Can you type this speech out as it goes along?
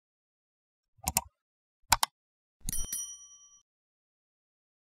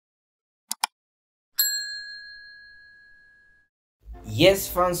Yes,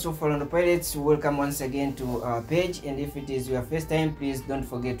 fans of Orlando Pirates, welcome once again to our page, and if it is your first time, please don't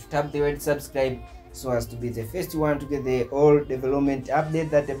forget to tap the word subscribe so as to be the first one to get the all development update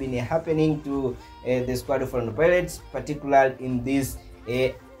that have been happening to the squad of Orlando Pirates, particularly in this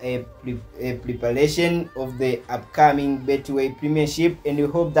preparation of the upcoming Betway Premiership. And we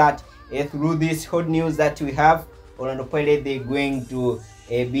hope that through this hot news that we have, Orlando Pirates, they're going to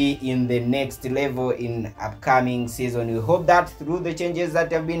be in the next level in upcoming season. We hope that through the changes that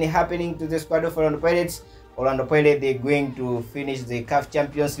have been happening to the squad of Orlando Pirates, they're going to finish the CAF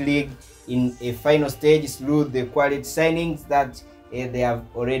Champions League in a final stage through the quality signings that they have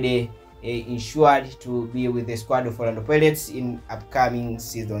already ensured to be with the squad of Orlando Pirates in upcoming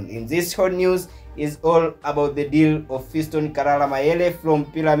season. In this hot news is all about the deal of Fiston Karala Mayele from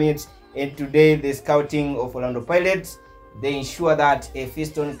Pyramids, and today the scouting of Orlando Pirates, they ensure that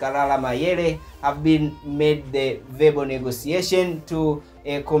Fiston Karala Mayele have been made the verbal negotiation to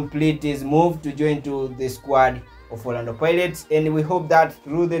complete his move to join to the squad of Orlando Pirates. And we hope that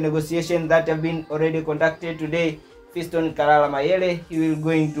through the negotiation that have been already conducted today, Fiston Karala Mayele, he will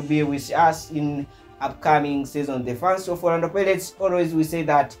going to be with us in upcoming season. The fans of Orlando Pirates, always we say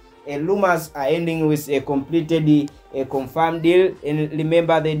that rumors are ending with a completed confirmed deal. And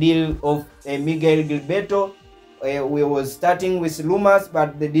remember the deal of Miguel Gilberto. We was starting with rumors,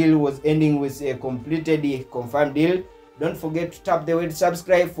 but the deal was ending with a completed confirmed deal. Don't forget to tap the word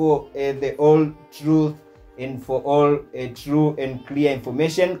subscribe for the all truth and for all true and clear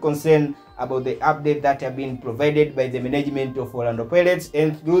information concerned about the update that have been provided by the management of Orlando Pirates.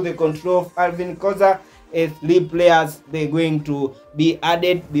 And through the control of Alvin Koza, 3 players they're going to be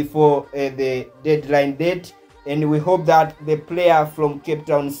added before the deadline date. And we hope that the player from Cape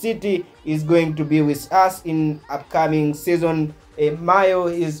Town City is going to be with us in upcoming season. Mayo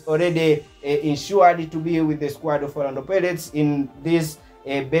is already ensured to be with the squad of Orlando Pirates in this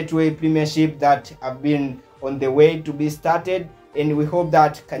Betway Premiership that have been on the way to be started. And we hope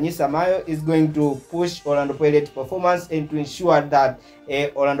that Kanyisa Mayo is going to push Orlando Pirates performance and to ensure that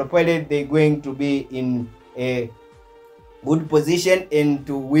Orlando Pirates they're going to be in a good position and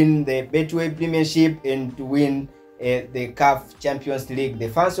to win the Betway Premiership and to win the CAF Champions League. The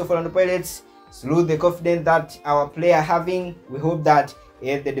fans of Orlando Pirates, through the confidence that our player having, we hope that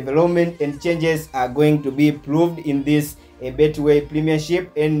the development and changes are going to be proved in this Betway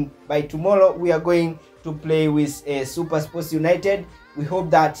Premiership. And by tomorrow we are going to play with Super Sports United. We hope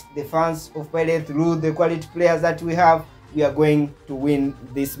that the fans of Pirates, through the quality players that we have, we are going to win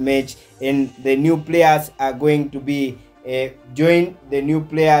this match, and the new players are going to be the new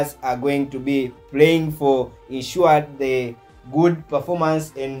players are going to be playing for ensure the good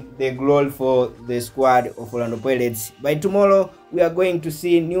performance and the glory for the squad of Orlando Pirates. By tomorrow we are going to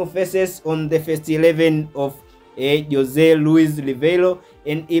see new faces on the first 11 of Jose Luis Rivero,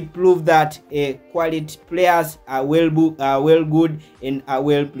 and it proved that quality players are well good and are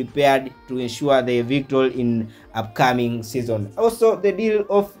well prepared to ensure the victory in upcoming season. Also, the deal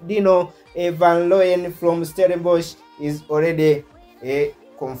of Dino Van Looyen from Stellenbosch is already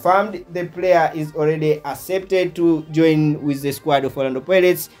confirmed. The player is already accepted to join with the squad of Orlando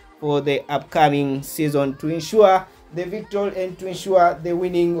Pirates for the upcoming season to ensure the victory and to ensure the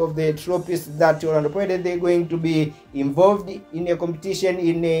winning of the trophies that Orlando Pirates they're going to be involved in a competition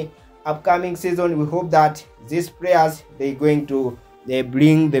in a upcoming season. We hope that these players they're going to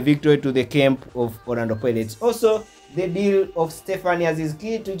bring the victory to the camp of Orlando Pirates. Also, the deal of Stephanie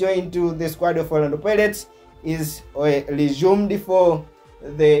Azizi to join to the squad of Orlando Pirates is resumed for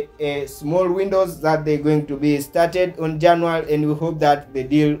the small windows that they're going to be started on January, and we hope that the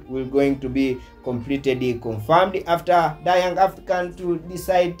deal will going to be completely confirmed after the Young African to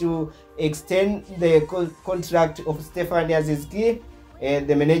decide to extend the contract of Stephanie Azizi.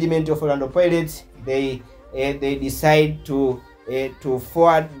 The management of Orlando Pirates they decide to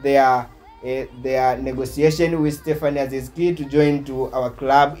forward their negotiation with Stephanie Azizi to join to our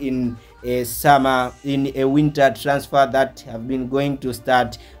club in a winter transfer that have been going to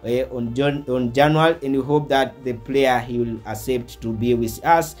start on January, and we hope that the player he will accept to be with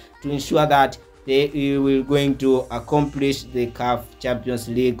us to ensure that he will going to accomplish the CAF Champions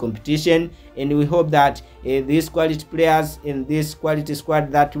League competition. And we hope that these quality players in this quality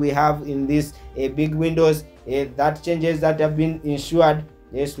squad that we have in this big windows, that changes that have been ensured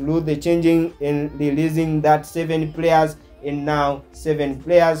through the changing and releasing that 7 players, and now 7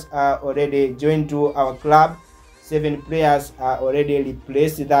 players are already joined to our club. 7 players are already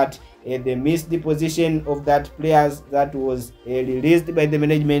replaced that the missed the position of that players that was released by the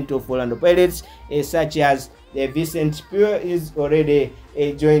management of Orlando Pirates, such as Vincent Pure is already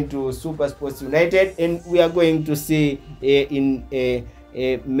joined to Super Sports United, and we are going to see in a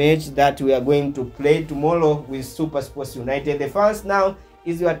match that we are going to play tomorrow with Super Sports United. The fans, now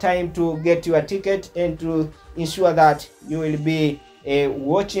is your time to get your ticket and to ensure that you will be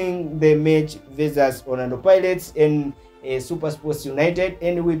watching the match versus Orlando Pirates and Super Sports United,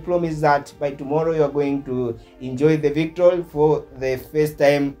 and we promise that by tomorrow you are going to enjoy the victory for the first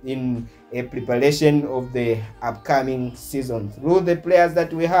time in a preparation of the upcoming season. Through the players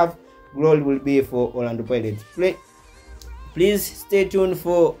that we have, goal will be for Orlando Pirates. Please stay tuned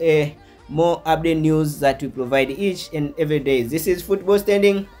for more update news that we provide each and every day. This is Football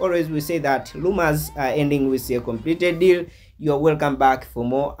Standing. Always we say that rumors are ending with a completed deal. You are welcome back for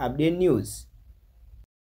more update news.